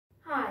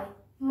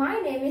My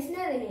name is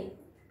Nalini.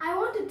 I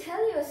want to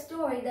tell you a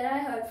story that I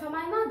heard from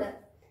my mother.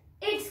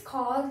 It's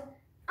called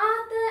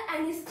Arthur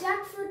and His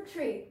Jackfruit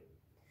Tree.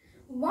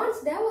 Once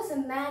there was a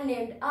man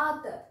named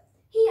Arthur.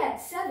 He had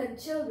 7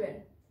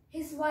 children.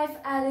 His wife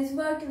Alice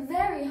worked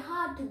very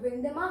hard to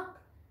bring them up.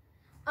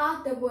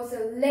 Arthur was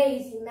a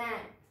lazy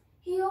man.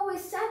 He always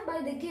sat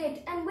by the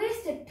gate and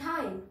wasted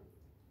time.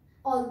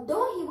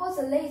 Although he was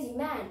a lazy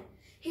man,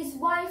 his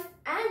wife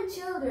and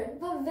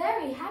children were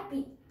very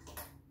happy.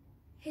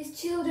 His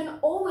children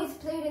always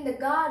played in the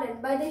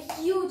garden by the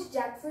huge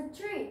jackfruit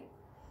tree.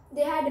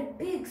 They had a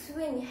big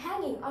swing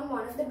hanging on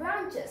one of the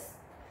branches.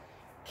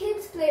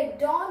 Kids played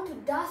dawn to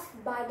dusk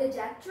by the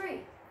jack tree.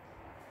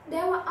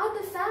 There were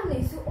other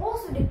families who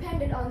also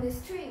depended on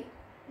this tree.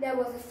 There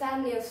was a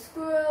family of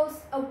squirrels,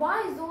 a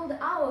wise old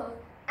owl,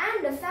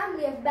 and a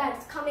family of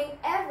bats coming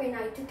every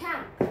night to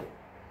camp.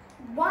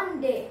 One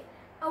day,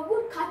 a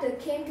woodcutter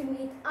came to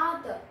meet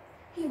Arthur.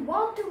 He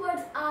walked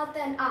towards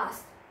Arthur and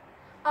asked,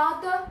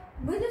 "Arthur,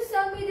 will you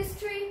sell me this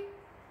tree?"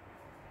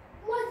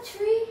 "What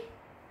tree?"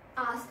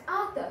 asked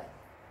Arthur.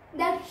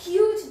 "That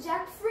huge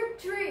jackfruit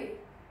tree,"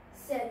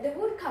 said the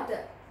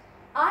woodcutter.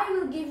 "I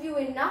will give you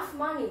enough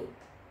money."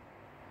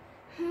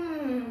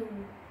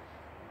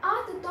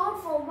 Arthur thought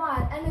for a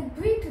while and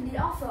agreed to the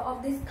offer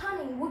of this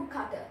cunning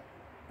woodcutter.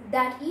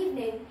 That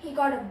evening, he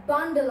got a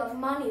bundle of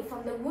money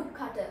from the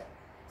woodcutter.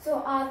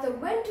 So Arthur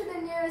went to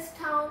the nearest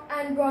town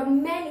and brought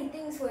many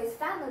things for his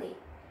family.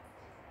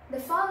 The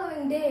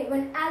following day,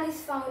 when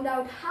Alice found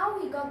out how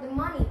he got the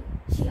money,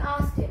 she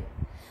asked him,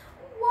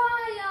 "Why,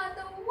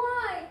 Arthur,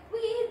 why? We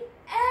ate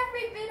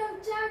every bit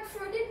of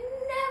jackfruit. It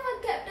never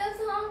kept us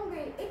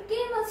hungry. It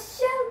gave us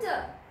shelter."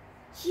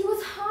 She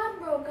was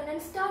heartbroken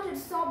and started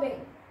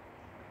sobbing.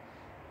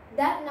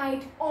 That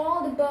night, all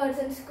the birds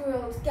and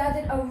squirrels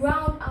gathered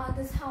around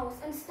Arthur's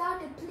house and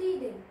started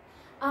pleading.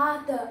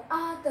 "Arthur,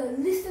 Arthur,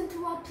 listen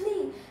to our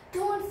plea.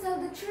 Don't sell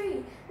the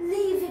tree.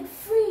 Leave it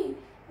free.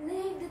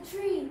 Leave the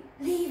tree.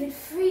 Leave it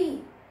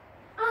free."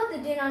 Arthur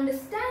didn't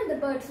understand the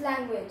birds'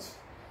 language.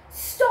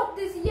 "Stop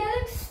this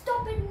yelling.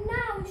 Stop it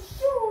now.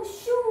 Shoo,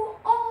 shoo,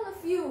 all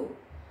of you."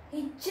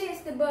 He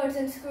chased the birds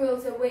and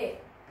squirrels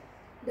away.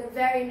 The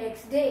very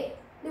next day,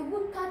 the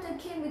woodcutter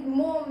came with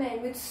more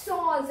men with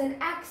saws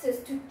and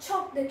axes to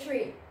chop the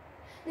tree.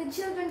 The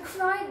children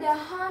cried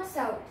their hearts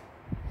out.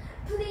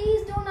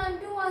 "Please don't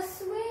undo our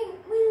swing.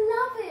 We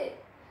love it."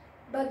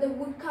 But the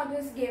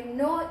woodcutters gave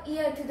no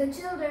ear to the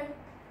children.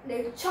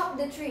 They chopped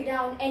the tree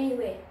down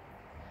anyway.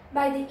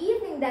 By the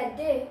evening that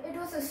day, it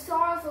was a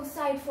sorrowful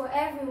sight for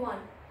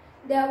everyone.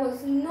 There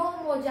was no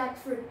more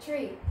jackfruit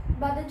tree,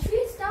 but the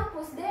tree stump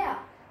was there,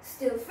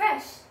 still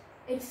fresh.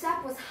 Its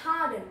sap was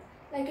hardened,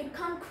 like it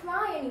can't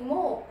cry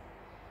anymore.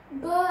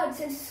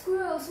 Birds and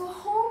squirrels were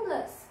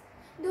homeless.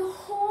 The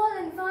whole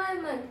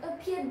environment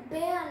appeared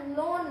bare and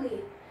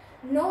lonely.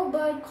 No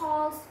bird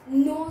calls,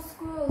 no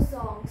squirrel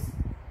songs.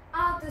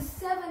 Arthur's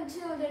 7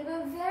 children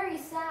were very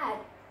sad.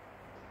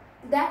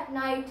 That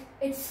night,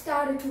 it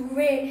started to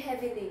rain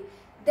heavily.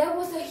 There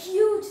was a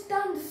huge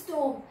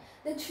thunderstorm.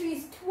 The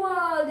trees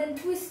twirled and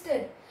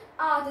twisted.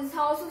 Arthur's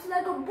house was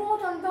like a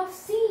boat on rough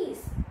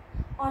seas.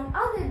 On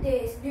other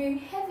days, during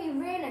heavy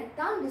rain and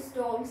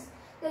thunderstorms,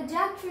 the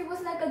jack tree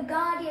was like a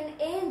guardian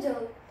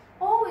angel,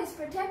 always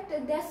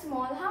protected their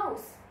small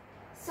house.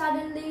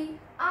 Suddenly,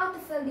 Arthur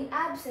felt the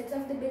absence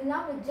of the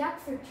beloved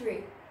jackfruit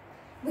tree.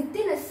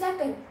 Within a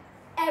second,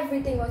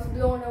 everything was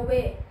blown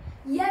away.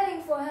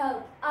 Yelling for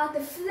help,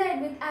 Arthur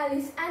fled with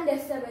Alice and their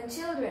 7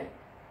 children.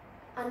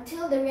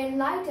 Until the rain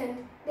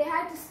lightened, they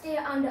had to stay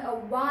under a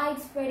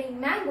wide-spreading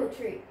mango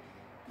tree.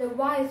 The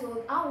wise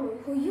old owl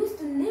who used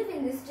to live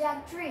in this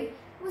jack tree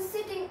was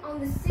sitting on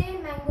the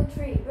same mango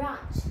tree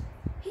branch.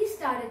 He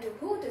started to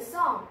hoot a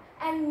song,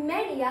 and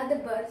many other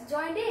birds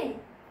joined in.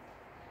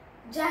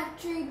 "Jack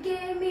tree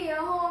gave me a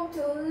home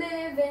to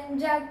live in.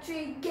 Jack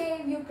tree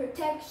gave you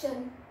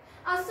protection.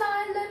 Our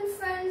silent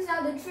friends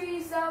are the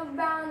trees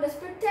around us.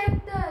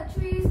 Protect the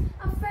trees.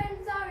 Our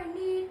friends are in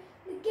need.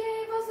 They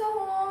gave us a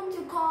home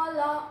to call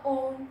our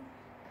own."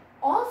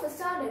 All of a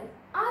sudden,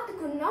 Arthur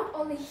could not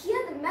only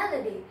hear the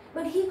melody,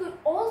 but he could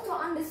also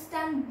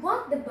understand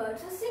what the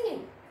birds were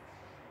singing.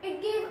 It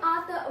gave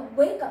Arthur a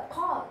wake-up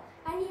call,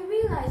 and he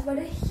realized what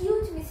a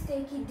huge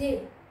mistake he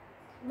did.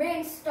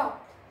 Rain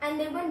stopped, and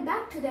they went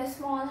back to their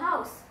small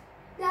house.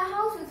 Their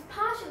house was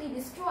partially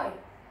destroyed.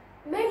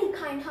 Many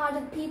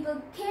kind-hearted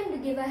people came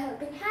to give a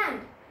helping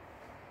hand.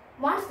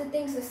 Once the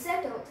things were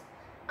settled,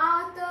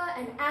 Arthur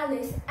and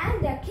Alice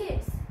and their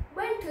kids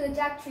went to the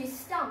jack tree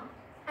stump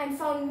and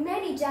found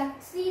many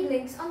jack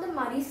seedlings on the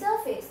muddy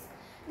surface.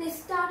 They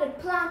started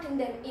planting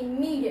them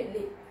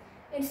immediately.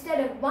 Instead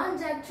of one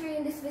jack tree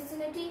in this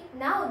vicinity,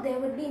 now there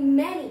would be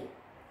many.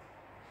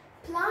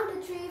 Plant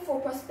a tree for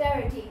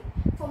prosperity,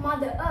 for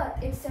Mother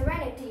Earth its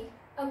serenity,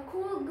 a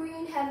cool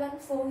green heaven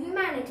for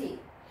humanity.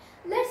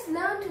 Let's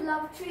learn to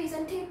love trees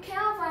and take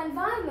care of our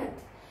environment,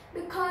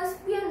 because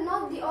we are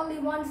not the only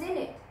ones in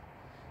it.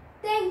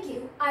 Thank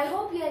you. I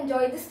hope you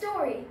enjoyed the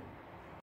story.